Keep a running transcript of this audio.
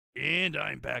And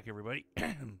I'm back, everybody.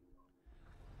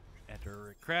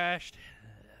 After it crashed,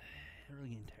 I'm really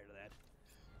getting tired of that.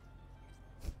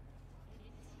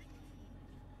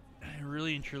 I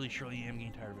really and truly am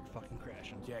getting tired of it fucking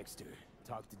crashing. Dexter,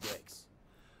 talk to Dex.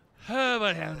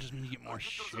 But I just need to get more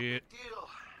shit.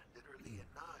 Literally a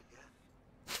nod,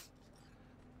 yeah.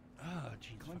 Oh,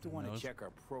 jeez. Clint want to check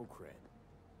our pro cred,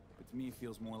 but to me it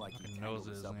feels more like he tangled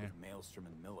us up with Maelstrom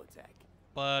and Militech.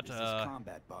 But this is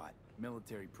combat bot,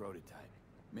 military prototype.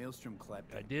 Maelstrom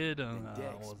klept. I did. And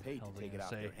Dex paid to take it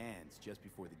out of their hands just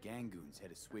before the Gangoons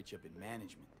had a switch up in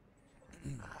management.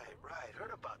 Right.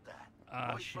 Heard about that.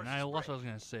 Shit. I lost what I was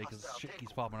gonna say because shit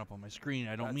keeps popping up on my screen.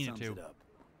 I don't mean it to.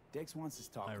 Dex wants us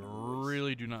talking. I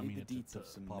really do not mean it to of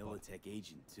some pop up. Militech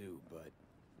agent too, but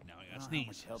now I gotta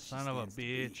sneeze. Son of a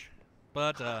bitch.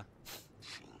 But the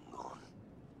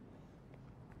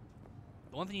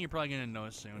one thing you're probably gonna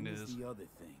notice soon is the other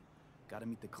thing. Gotta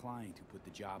meet the client who put the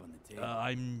job on the table.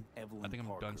 I think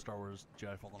I'm done Star Wars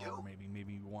Jedi Fallen Order.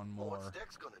 Maybe one more. What's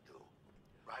Dex gonna do?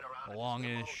 Ride around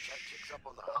longish.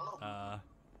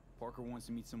 Parker wants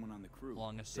to meet someone on the crew.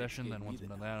 Longest session. Then once I'm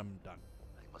done that, I'm done.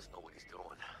 He must know what he's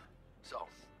doing. So,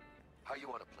 how you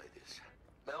want to play this?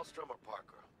 Maelstrom or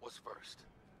Parker? What's first?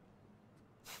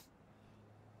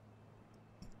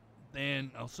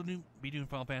 Then I'll still be doing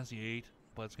Final Fantasy VIII,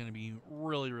 but it's gonna be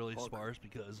really sparse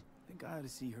because I think I ought to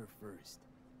see her first.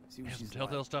 See what I have some she's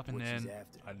Telltale like, stuff, and then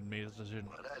I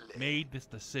made this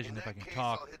decision if I can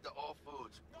talk.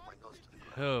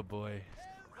 Oh boy,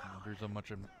 there's so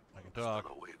much I can talk.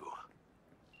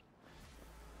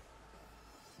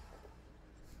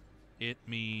 It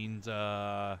means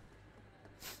that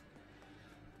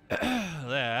and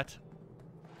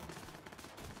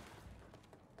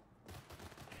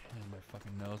my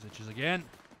fucking nose itches again.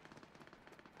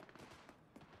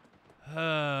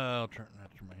 I'll turn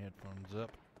my headphones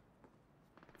up.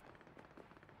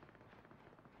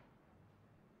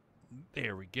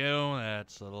 There we go.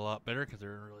 That's a lot better because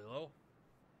they're really low.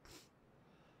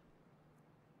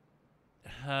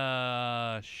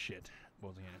 Shit. What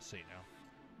was I gonna say now?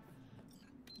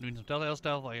 Doing some Telltale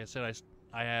stuff. Like I said,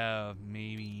 I have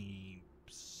maybe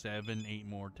 7, 8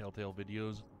 more Telltale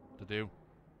videos to do.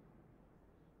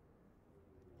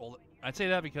 Well, I'd say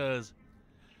that because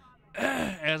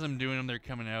as I'm doing them, they're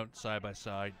coming out side by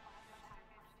side.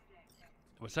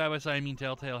 With side by side, I mean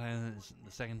Telltale has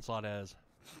the second slot as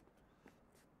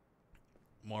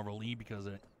more of a lead because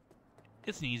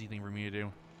it's an easy thing for me to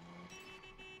do.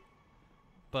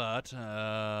 But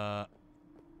I'm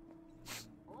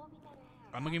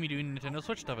gonna be doing Nintendo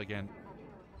Switch stuff again.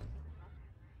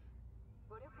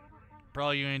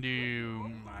 Probably gonna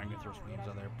do. I'm gonna throw some games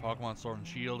out there. Pokemon Sword and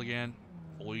Shield again.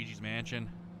 Luigi's Mansion.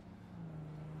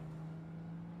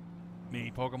 Maybe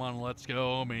Pokemon Let's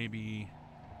Go. Maybe.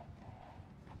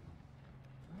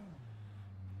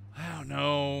 I don't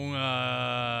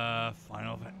know.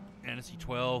 Final Fantasy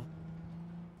 12.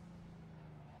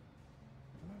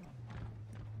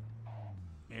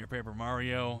 Maybe Paper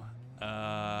Mario.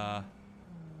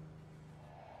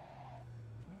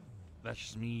 That's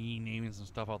just me naming some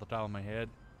stuff off the top of my head.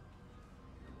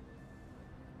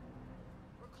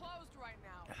 We're closed right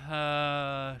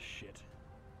now. Shit.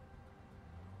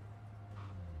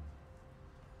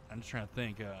 I'm just trying to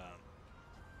think.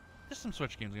 Just some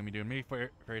Switch games I'm gonna be doing. Maybe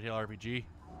Fairy Tail RPG.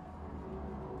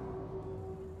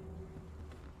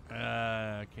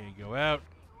 Okay, go out.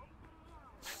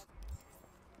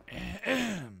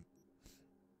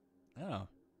 Oh.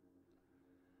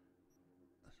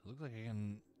 So it looks like I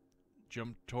can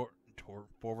jump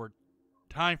forward.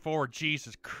 Time forward.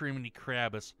 Jesus, criminy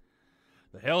crabbus.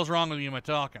 The hell's wrong with me? Am I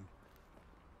talking?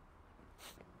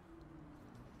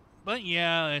 But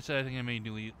yeah, like I said, I think I may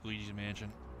do Luigi's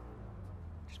Mansion.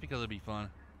 Just because it'd be fun.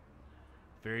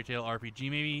 Fairy Tail RPG,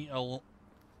 maybe a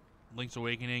Link's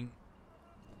Awakening.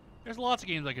 There's lots of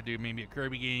games I could do. Maybe a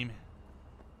Kirby game.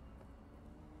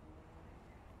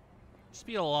 Just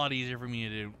be a lot easier for me to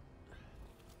do.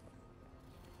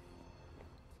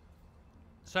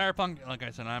 Cyberpunk, like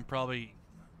I said, I know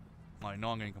I'm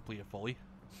going to complete it fully.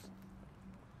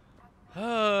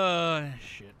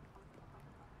 Shit.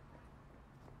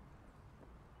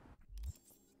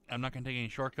 I'm not going to take any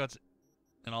shortcuts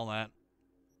and all that.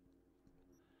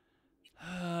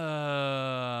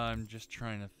 I'm just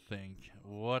trying to think.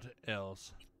 What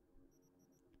else?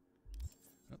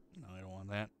 Oh, no, I don't want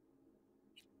that.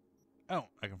 Oh,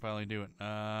 I can finally do it.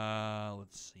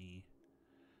 Let's see.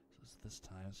 So it's this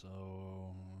time,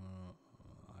 so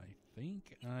I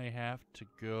think I have to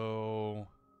go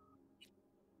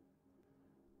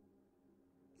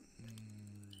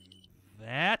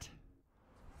that.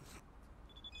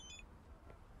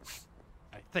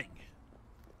 I think.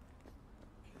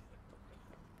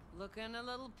 Looking a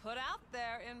little put out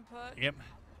there, input. Yep.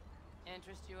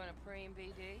 Interest you in a preem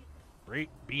BD? Great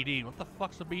BD. What the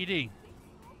fuck's a BD?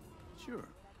 Sure.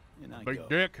 And I Big go.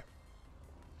 dick.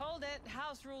 Hold it.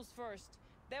 House rules first.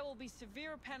 There will be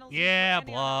severe penalties. Yeah, for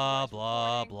any blah, unauthorized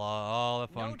blah, reporting. blah. All the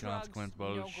fun No drugs, consequence no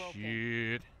bullshit.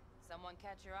 groping. Someone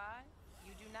catch your eye?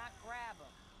 You do not grab them.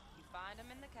 You find them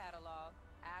in the catalog.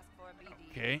 Ask for a BD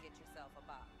Okay. and get yourself a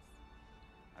box.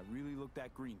 I really look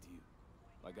that green to you.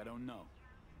 Like I don't know.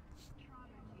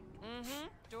 Mm-hmm.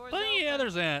 Doors But yeah, open.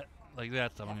 there's that. Like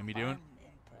that stuff I'm gonna be doing. Input.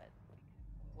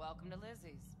 Welcome to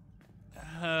Lizzie's.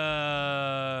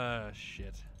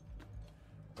 Shit.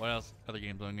 What else? Other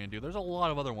games I'm gonna do? There's a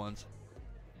lot of other ones.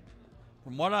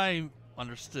 From what I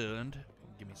understood,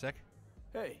 give me a sec.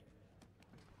 Hey,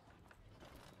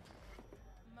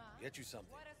 Get you something.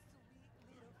 What a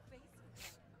sweet little face.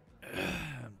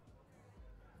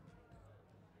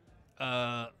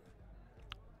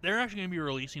 They're actually gonna be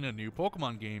releasing a new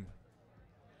Pokemon game.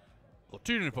 Well,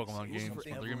 2 new Pokemon Excuse games, me, but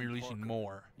they're gonna be Evelyn releasing Parker.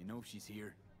 more. you know if she's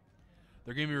here?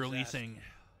 They're gonna be Who's releasing.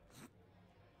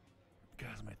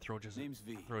 God, my throat just Name's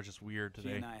V. weird She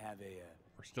today. and I have a.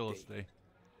 Or still is date. today.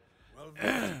 Well,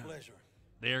 it's a pleasure.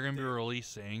 They are gonna be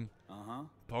releasing Uh-huh.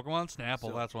 Pokemon Snap.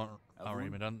 Well, So, that's one already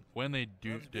Evelyn? been done. When they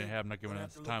do, Sounds they good. have not given Don't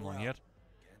us have a to look timeline around. yet.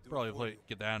 Can't do Probably it for play, you.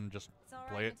 get that and just It's all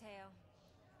play right, it. Mateo. I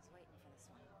was waiting for this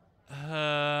one.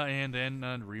 And then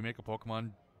remake of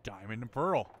Pokemon Diamond and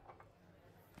Pearl.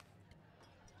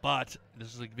 But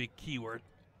this is a big keyword.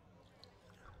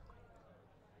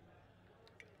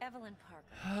 Evelyn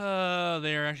Parker.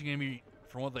 They are actually going to be,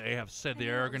 from what they have said, they I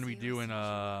know are it going to was be you, doing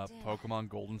a especially when I did. Pokemon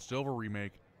Gold and Silver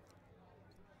remake.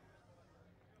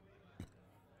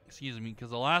 Excuse me, because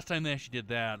the last time they actually did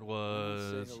that Say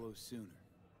was... hello sooner.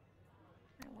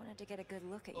 I wanted to get a good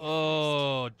look at you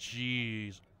Oh,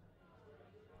 jeez.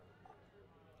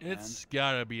 It's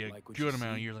got to be a like what you good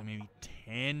amount of see? years, like maybe first.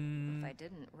 10... If I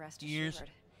didn't, rest years. assured,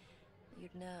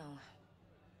 you'd know.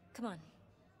 Come on.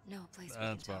 No place we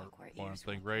That's can about talk where what I'm ears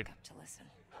thinking, won't right? pick up to listen.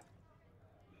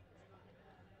 We'll be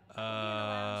in the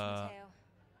lounge, Mateo.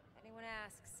 Anyone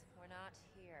asks, we're not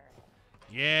here.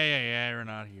 Yeah, we're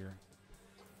not here.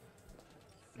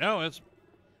 No, it's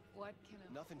What can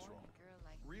a Nothing's horny wrong. girl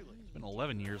like Really? me been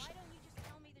 11 years. Why don't you just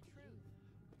tell me the truth?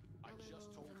 I just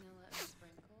told you. Vanilla and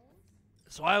sprinkles.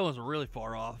 So I was really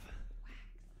far off.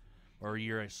 Or a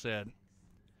year I said.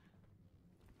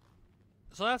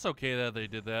 So that's okay that they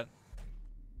did that.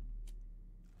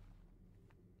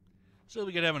 So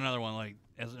we could have another one, like,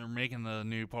 as they're making the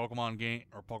new Pokemon game,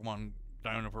 or Pokemon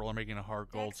Diamond and Pearl are making a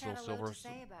Heart Gold, Dex Soul had a lot Silver to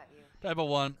say about you. type of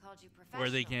one, Called you where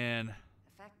they professional, can,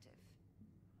 effective,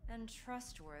 and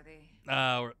trustworthy. where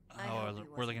hope he where they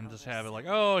wasn't can just have it like,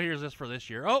 overselling. oh, here's this for this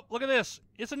year. Oh, look at this.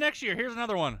 It's the next year. Here's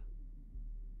another one.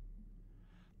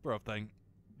 Bro thing.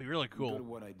 Be really I'm good at cool.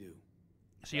 what I do.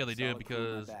 See how Got they a do it solid crew on my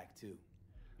because back, too.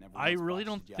 Never I once really botched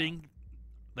don't a job. think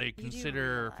they do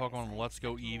consider realize Pokemon I Let's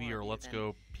Go expect Eevee more or of you Let's than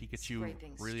Go Pikachu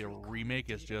scraping really a street corner remake.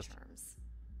 It's data just, terms.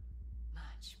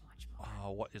 Much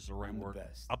more. what is the right I'm the word?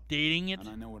 best. Updating it And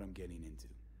I know what I'm getting into.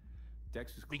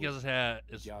 Dex was cool. because it had.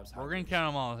 The job's We're gonna high-risk. count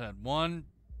them all. It had one.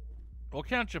 We'll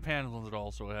count Japan's ones. It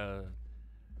also had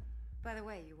By the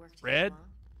way, you worked Red, long?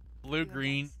 blue, You and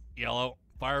green, Dex? yellow,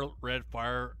 fire red,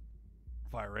 fire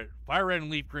red, and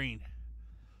leaf green.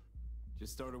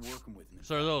 Just started working with me.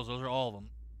 So those are all of them.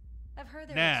 I've heard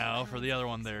there are Now two for the kinds other of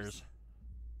one, fixers.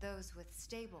 there's Those with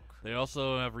stable they crews,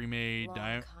 also have remade long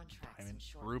Diamond, contracts and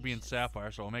short Ruby and leashes.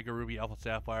 Sapphire. So I'll make a Ruby Alpha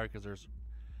Sapphire because there's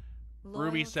Loyalty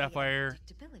Ruby, and Sapphire.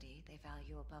 predictability they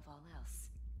value above all else.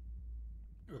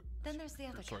 Then there's the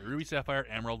other sorry, kind. Ruby Sapphire,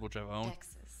 Emerald, which I've owned.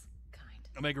 Dex's kind.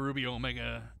 Omega Ruby,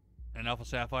 Omega, and Alpha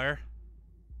Sapphire.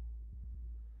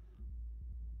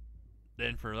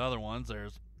 Then for the other ones,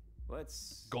 there's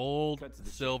Let's Gold, cut to the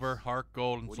Silver, chase. Heart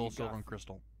Gold, and What do Soul you got Silver for and me?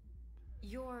 Crystal.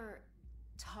 Your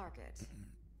target.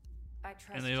 I trust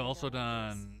And they've you also know what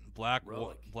it is. done Black,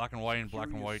 Relic. Black and White, and Black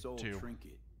and Secure your White soul 2.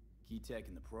 Trinket. Key tech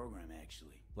in the program,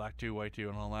 actually. Black 2, White 2,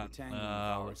 and all that. We're tangling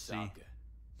with Let's see. Arasaka,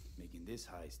 making this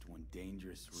heist one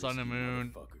dangerous, Sun and risky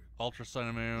Moon. motherfucker. Ultra Sun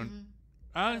and Moon. Mhm.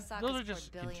 Those Arasaka's are poured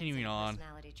just billions continuing into on.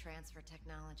 Personality transfer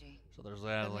technology. So there's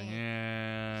that. But Like, man,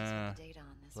 yeah. she's got the data on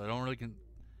this So I one. don't really.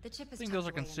 The chip I is think those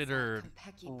are tucked away inside considered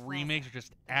Compeki remakes, or Plaza.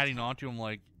 just adding on to them,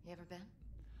 like You ever been?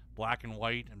 Black and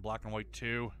White and Black and White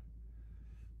 2.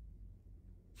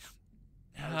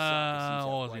 Arasaka seems to What have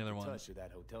was quite the other the one? touch with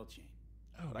that hotel chain.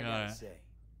 Oh, But I gotta God. say,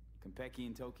 Compeki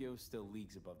in Tokyo still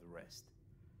leagues above the rest.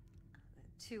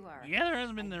 The two are Yeah, there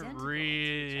hasn't been identical to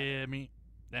each other.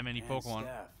 that many And Pokemon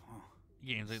staff, huh?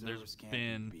 games. There's Service can't be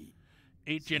been beat.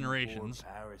 8 Singapore, generations.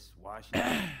 Paris,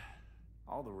 Washington,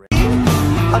 all the rest.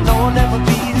 I know I'll never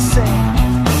be the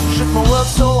same. shook my world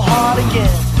so hard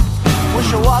again.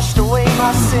 Wish I washed away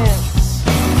my sins.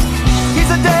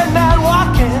 He's a dead man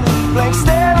walking, blank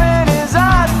stare in his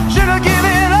eyes. Should have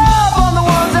given up on the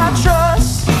ones I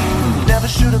trust. Never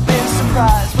should have been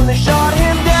surprised when they showed